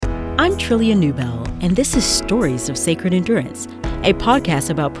I'm Trillia Newbell, and this is Stories of Sacred Endurance, a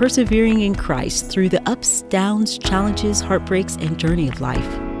podcast about persevering in Christ through the ups, downs, challenges, heartbreaks, and journey of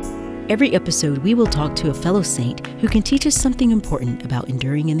life. Every episode, we will talk to a fellow saint who can teach us something important about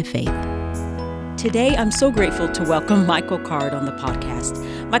enduring in the faith. Today, I'm so grateful to welcome Michael Card on the podcast.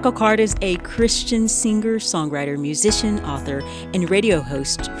 Michael Card is a Christian singer, songwriter, musician, author, and radio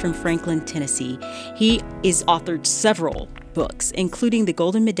host from Franklin, Tennessee. He has authored several books, including the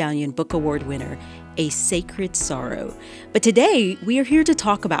Golden Medallion Book Award winner, A Sacred Sorrow. But today, we are here to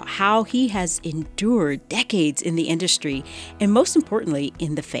talk about how he has endured decades in the industry, and most importantly,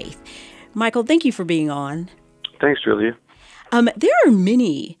 in the faith. Michael, thank you for being on. Thanks, Julia. There are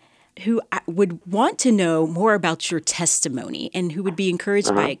many who would want to know more about your testimony and who would be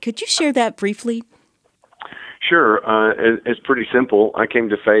encouraged by it. Could you share that briefly? Sure. It's pretty simple. I came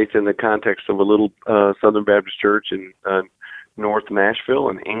to faith in the context of a little Southern Baptist church in North Nashville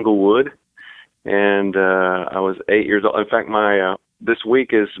in Englewood, and I was 8 years old. In fact, this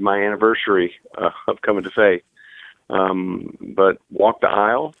week is my anniversary of coming to faith. But walked the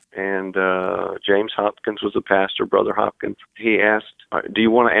aisle, and James Hopkins was the pastor, Brother Hopkins. He asked, do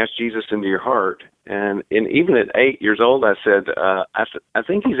you want to ask Jesus into your heart? And even at 8 years old, I said, I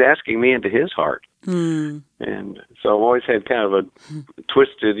think he's asking me into his heart. And so I've always had kind of a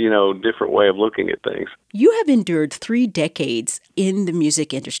twisted, different way of looking at things. You have endured 3 decades in the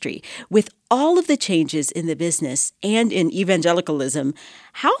music industry. With all of the changes in the business and in evangelicalism,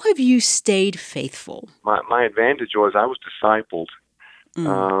 how have you stayed faithful? My advantage was I was discipled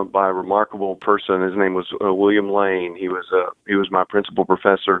by a remarkable person. His name was William Lane. He was my principal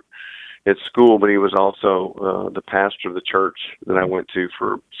professor at school, but he was also the pastor of the church that I went to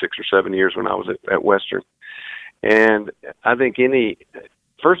for 6 or 7 years when I was at Western. And I think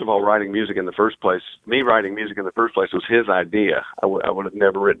first of all, writing music in the first place was his idea. I would have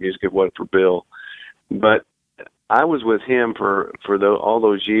never written music if it wasn't for Bill. But I was with him for all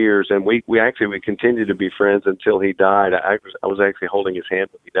those years, and we continued to be friends until he died. I was actually holding his hand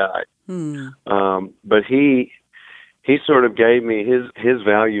when he died. But he sort of gave me his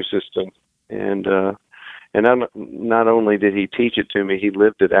value system, and not only did he teach it to me, he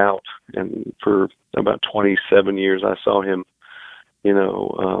lived it out. And for about 27 years, I saw him,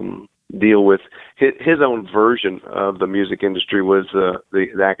 deal with his own version of the music industry was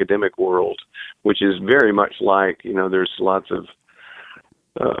the academic world, which is very much like, there's lots of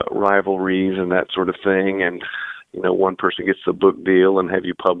rivalries and that sort of thing, and one person gets the book deal and have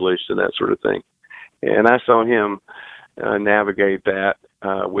you published and that sort of thing. And I saw him navigate that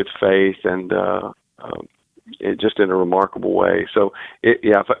with faith and just in a remarkable way. So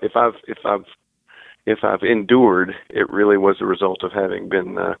if I've endured, it really was a result of having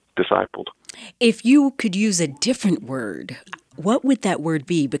been discipled. If you could use a different word, what would that word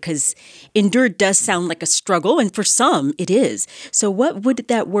be? Because endured does sound like a struggle, and for some it is. So what would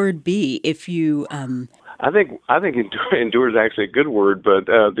that word be if you... I think endure is actually a good word, but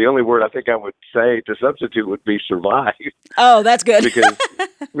the only word I think I would say to substitute would be survive. Oh, that's good.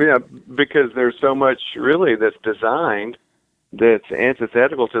 because there's so much really that's designed that's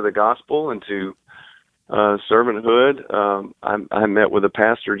antithetical to the gospel and to servanthood. I met with a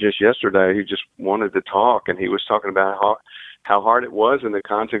pastor just yesterday who just wanted to talk, and he was talking about how hard it was in the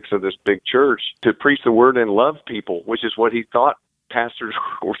context of this big church to preach the word and love people, which is what he thought pastors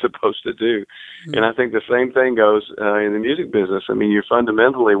were supposed to do. And I think the same thing goes in the music business. I mean, you're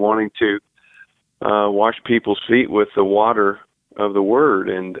fundamentally wanting to wash people's feet with the water of the word,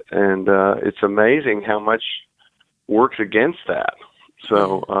 and it's amazing how much works against that.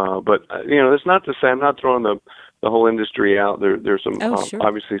 So, but that's not to say I'm not throwing the whole industry out. There's some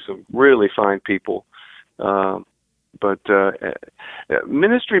obviously some really fine people, but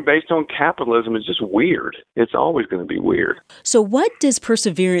ministry based on capitalism is just weird. It's always going to be weird. So what does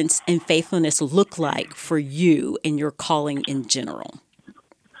perseverance and faithfulness look like for you in your calling in general?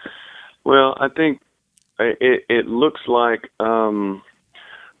 Well, I think it looks like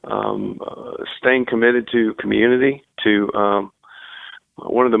staying committed to community, to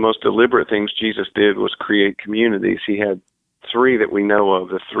one of the most deliberate things Jesus did was create communities. He had 3 that we know of,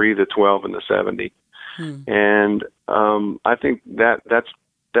 the 3, the 12, and the 70. And I think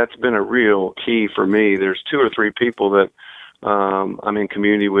that's been a real key for me. There's 2 or 3 people that I'm in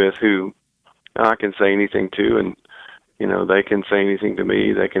community with who I can say anything to, and they can say anything to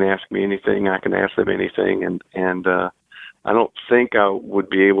me. They can ask me anything. I can ask them anything, and I don't think I would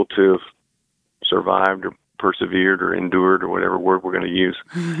be able to have survived or persevered or endured or whatever word we're going to use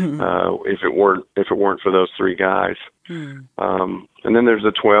if it weren't for those 3 guys. And then there's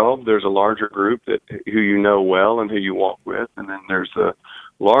the 12. There's a larger group who you know well and who you walk with, and then there's the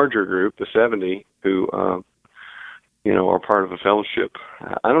larger group, the 70, who are part of a fellowship.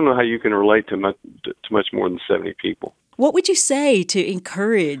 I don't know how you can relate to much more than 70 people. What would you say to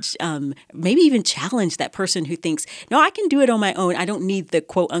encourage, maybe even challenge that person who thinks, no, I can do it on my own. I don't need the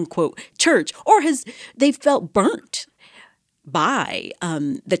quote unquote church, or they felt burnt by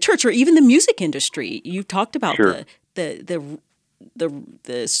the church or even the music industry? You talked about Sure.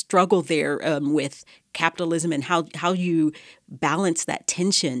 the struggle there with capitalism and how you balance that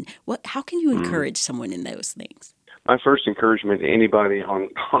tension. How can you encourage someone in those things? My first encouragement to anybody on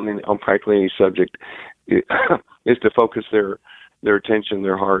practically any subject is to focus their attention,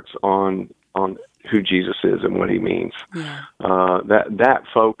 their hearts on who Jesus is and what he means. Yeah. That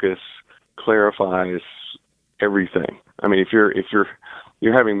focus clarifies everything. I mean, if you're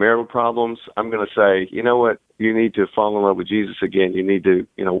having marital problems, I'm going to say, you know what, you need to fall in love with Jesus again. You need to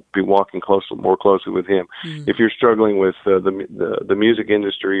be walking more closely with him. If you're struggling with the music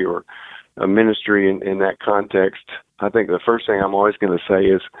industry or a ministry in that context, I think the first thing I'm always going to say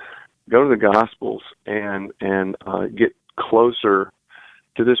is go to the Gospels and get closer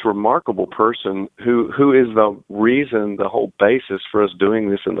to this remarkable person who is the reason, the whole basis for us doing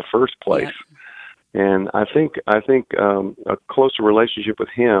this in the first place. Yeah. And I think a closer relationship with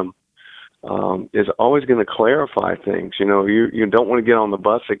him is always going to clarify things. You don't want to get on the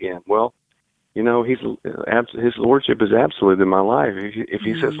bus again. Well, his lordship is absolute in my life. If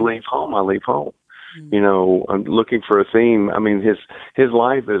he says leave home, I leave home. I'm looking for a theme. I mean, his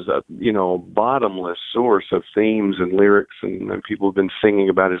life is a bottomless source of themes and lyrics, and people have been singing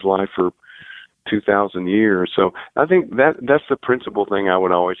about his life for 2,000 years. So I think that's the principal thing I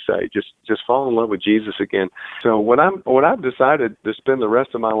would always say. Just fall in love with Jesus again. So what I've decided to spend the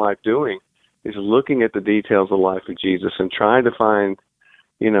rest of my life doing is looking at the details of the life of Jesus and trying to find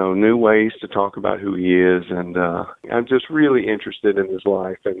new ways to talk about who he is. And I'm just really interested in his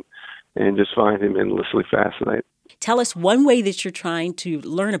life and just find him endlessly fascinating. Tell us one way that you're trying to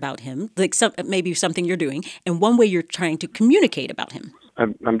learn about him, like maybe something you're doing, and one way you're trying to communicate about him.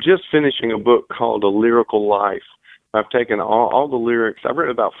 I'm just finishing a book called A Lyrical Life. I've taken all the lyrics. I've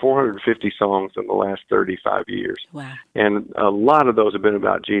written about 450 songs in the last 35 years. Wow. And a lot of those have been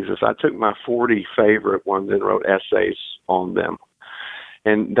about Jesus. I took my 40 favorite ones and wrote essays on them.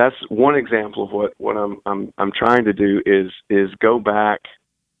 And that's one example of what I'm trying to do is go back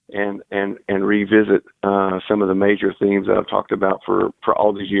and revisit some of the major themes that I've talked about for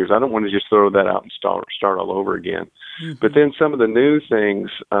all these years. I don't want to just throw that out and start all over again. Mm-hmm. But then some of the new things,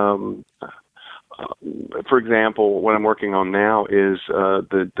 for example, what I'm working on now is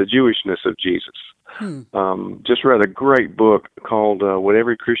the Jewishness of Jesus. Just read a great book called What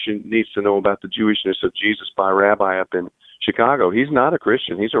Every Christian Needs to Know About the Jewishness of Jesus by a rabbi up in Chicago. He's not a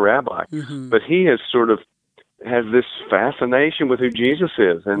Christian. He's a rabbi. Mm-hmm. But he has has this fascination with who Jesus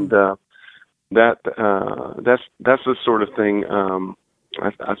is. And that's the sort of thing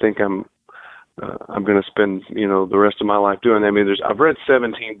I think I'm going to spend the rest of my life doing. I mean, I've read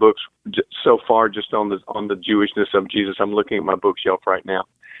 17 books so far just on the Jewishness of Jesus. I'm looking at my bookshelf right now.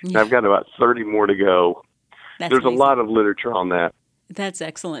 Yeah. And I've got about 30 more to go. There's amazing. A lot of literature on that. That's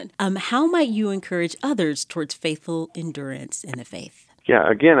excellent. How might you encourage others towards faithful endurance in the faith? Yeah,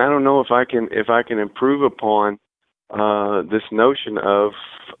 again, I don't know if I can improve upon this notion of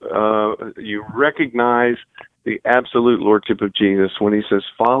you recognize the absolute lordship of Jesus when he says,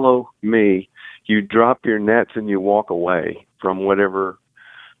 "Follow me." You drop your nets and you walk away from whatever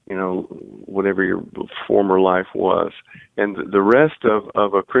your former life was, and the rest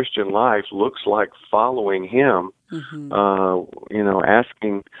of a Christian life looks like following him. Mm-hmm.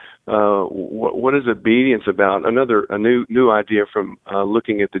 Asking what is obedience about? A new idea from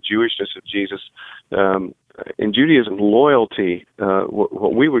looking at the Jewishness of Jesus. In Judaism, loyalty,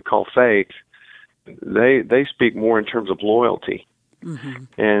 what we would call faith, they speak more in terms of loyalty. Mm-hmm.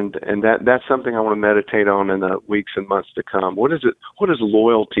 And that's something I want to meditate on in the weeks and months to come. What does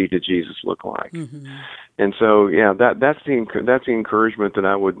loyalty to Jesus look like? Mm-hmm. And so, yeah, that's the encouragement that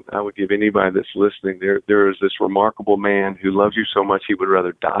I would give anybody that's listening. There is this remarkable man who loves you so much he would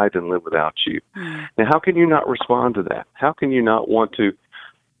rather die than live without you. Mm-hmm. Now, how can you not respond to that? How can you not want to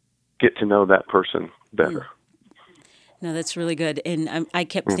get to know that person better? Mm-hmm. No, that's really good. And I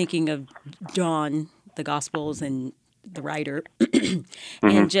kept thinking of John, the Gospels, and the writer,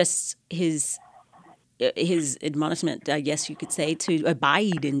 and just his admonishment, I guess you could say, to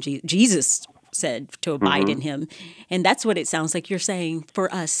abide in Jesus. Said to abide in him. And that's what it sounds like you're saying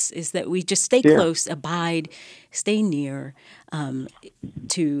for us, is that we just stay close, abide, stay near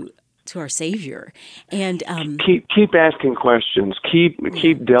to our Savior. And keep asking questions,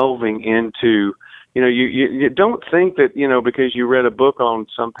 keep delving into you don't think that, because you read a book on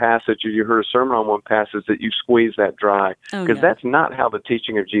some passage or you heard a sermon on one passage that you squeeze that dry, Oh, because no. that's not how the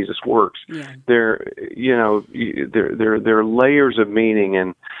teaching of Jesus works. Yeah. There are layers of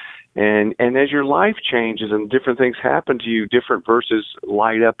meaning, and as your life changes and different things happen to you, different verses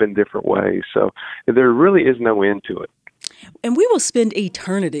light up in different ways. So there really is no end to it. And we will spend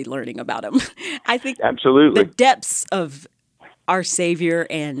eternity learning about him. I think Absolutely. the depths of our Savior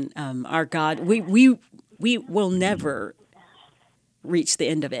and our God, we will never reach the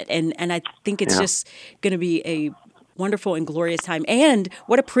end of it. And I think it's just going to be a wonderful and glorious time. And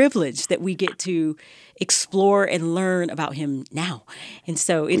what a privilege that we get to explore and learn about him now. And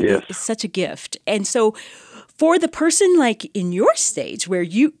so it's such a gift. And so for the person like in your stage where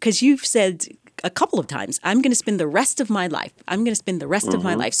because you've said a couple of times, I'm going to spend the rest of my life. I'm going to spend the rest of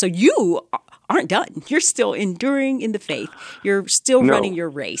my life. So you aren't done. You're still enduring in the faith. You're still running your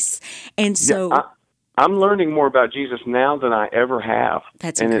race. And so I'm learning more about Jesus now than I ever have.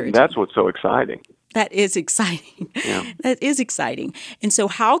 That's and encouraging. That's what's so exciting. That is exciting. Yeah. That is exciting. And so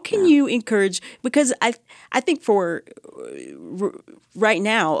how can you encourage, because I think for right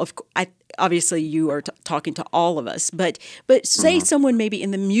now, obviously you are talking to all of us, but say someone maybe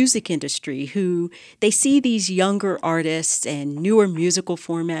in the music industry who they see these younger artists and newer musical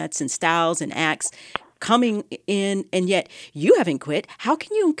formats and styles and acts coming in, and yet you haven't quit. How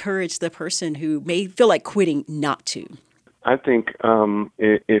can you encourage the person who may feel like quitting not to? I think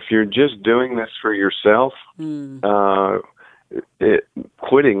if you're just doing this for yourself,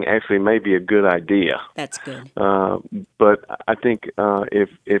 quitting actually may be a good idea. That's good. But I think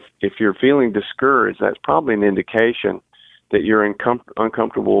if you're feeling discouraged, that's probably an indication that you're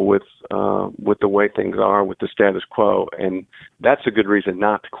uncomfortable with the way things are, with the status quo, and that's a good reason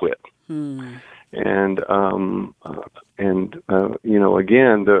not to quit. And again,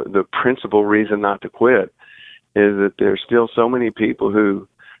 the principal reason not to quit is that there's still so many people who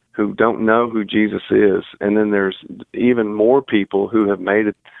don't know who Jesus is, and then there's even more people who have made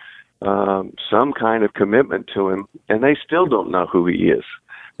it some kind of commitment to him, and they still don't know who he is,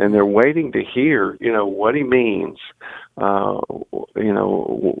 and they're waiting to hear, what he means,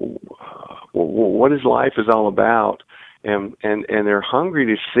 what his life is all about, and they're hungry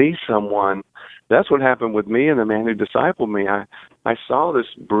to see someone. That's what happened with me and the man who discipled me. I saw this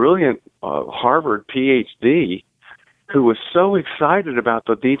brilliant Harvard PhD who was so excited about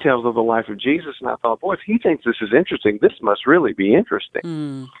the details of the life of Jesus, and I thought, boy, if he thinks this is interesting, this must really be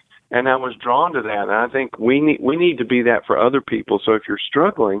interesting. And I was drawn to that, and I think we need to be that for other people. So if you're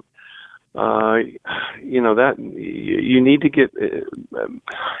struggling, that you need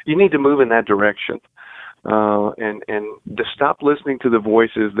to move in that direction, and to stop listening to the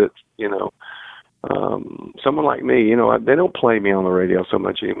voices that someone like me, they don't play me on the radio so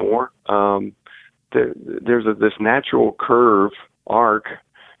much anymore. There's this natural arc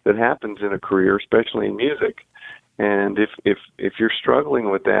that happens in a career, especially in music. And if you're struggling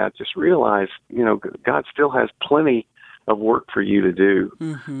with that, just realize, God still has plenty of work for you to do.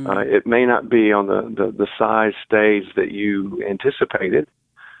 It may not be on the size stage that you anticipated,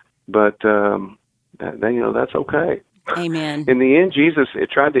 but that's okay. Amen. In the end, Jesus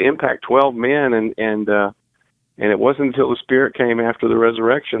tried to impact 12 men, and it wasn't until the Spirit came after the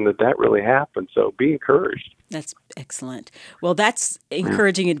resurrection that really happened. So be encouraged. That's excellent. Well, that's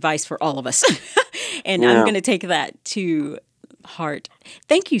encouraging advice for all of us. And I'm going to take that to heart.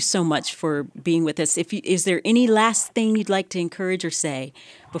 Thank you so much for being with us. Is there any last thing you'd like to encourage or say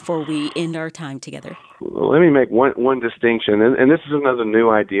before we end our time together? Well, let me make one distinction, and this is another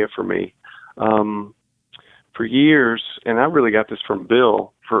new idea for me. For years, and I really got this from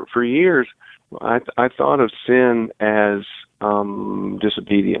Bill, for years, I thought of sin as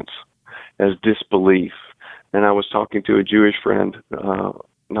disobedience, as disbelief. And I was talking to a Jewish friend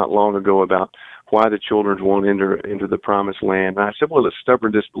not long ago about why the children won't enter into the promised land. And I said, well, it's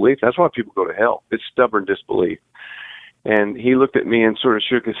stubborn disbelief. That's why people go to hell. It's stubborn disbelief. And he looked at me and sort of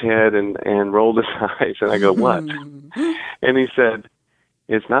shook his head and rolled his eyes. And I go, what? And he said,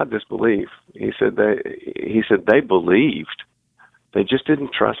 it's not disbelief. He said they believed. They just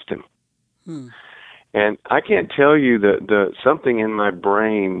didn't trust him. And I can't tell you that something in my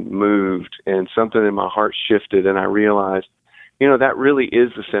brain moved and something in my heart shifted, and I realized, that really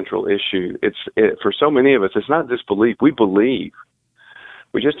is the central issue. For so many of us, it's not disbelief. We believe.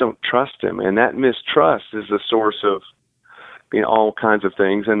 We just don't trust him, and that mistrust is the source of all kinds of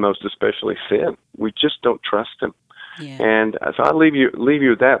things, and most especially sin. We just don't trust him. Yeah. And so I leave you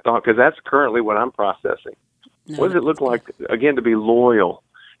with that thought, because that's currently what I'm processing. No, what does it look like, again, to be loyal?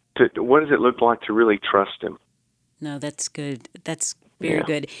 What does it look like to really trust him? No, that's good. That's Very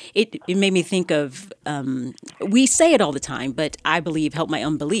good. It made me think of, we say it all the time, but I believe, help my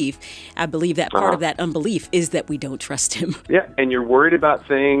unbelief. I believe that part of that unbelief is that we don't trust him. Yeah, and you're worried about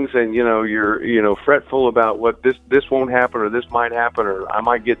things, and you're fretful about what this won't happen, or this might happen, or I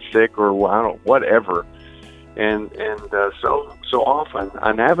might get sick, or whatever. And so often,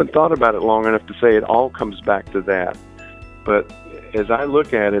 and I haven't thought about it long enough to say it all comes back to that. But as I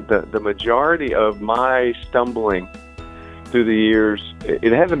look at it, the majority of my stumbling through the years,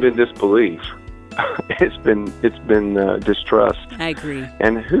 it hasn't been disbelief. It's been distrust. I agree.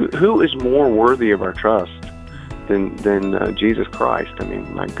 And who is more worthy of our trust than Jesus Christ? I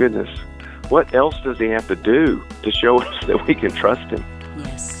mean, my goodness, what else does he have to do to show us that we can trust him?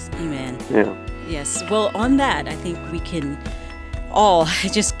 Yes, amen. Yeah. Yes. Well, on that, I think we can all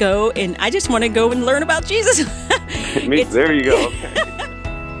just go, and I just want to go and learn about Jesus. There you go. Okay.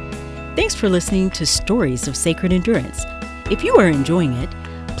 Thanks for listening to Stories of Sacred Endurance. If you are enjoying it,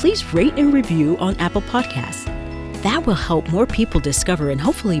 please rate and review on Apple Podcasts. That will help more people discover and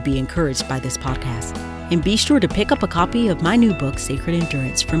hopefully be encouraged by this podcast. And be sure to pick up a copy of my new book, Sacred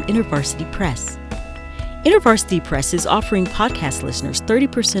Endurance, from InterVarsity Press. InterVarsity Press is offering podcast listeners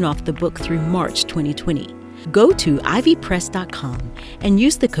 30% off the book through March 2020. Go to ivypress.com and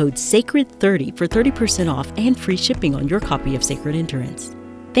use the code SACRED30 for 30% off and free shipping on your copy of Sacred Endurance.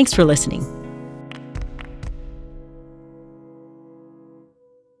 Thanks for listening.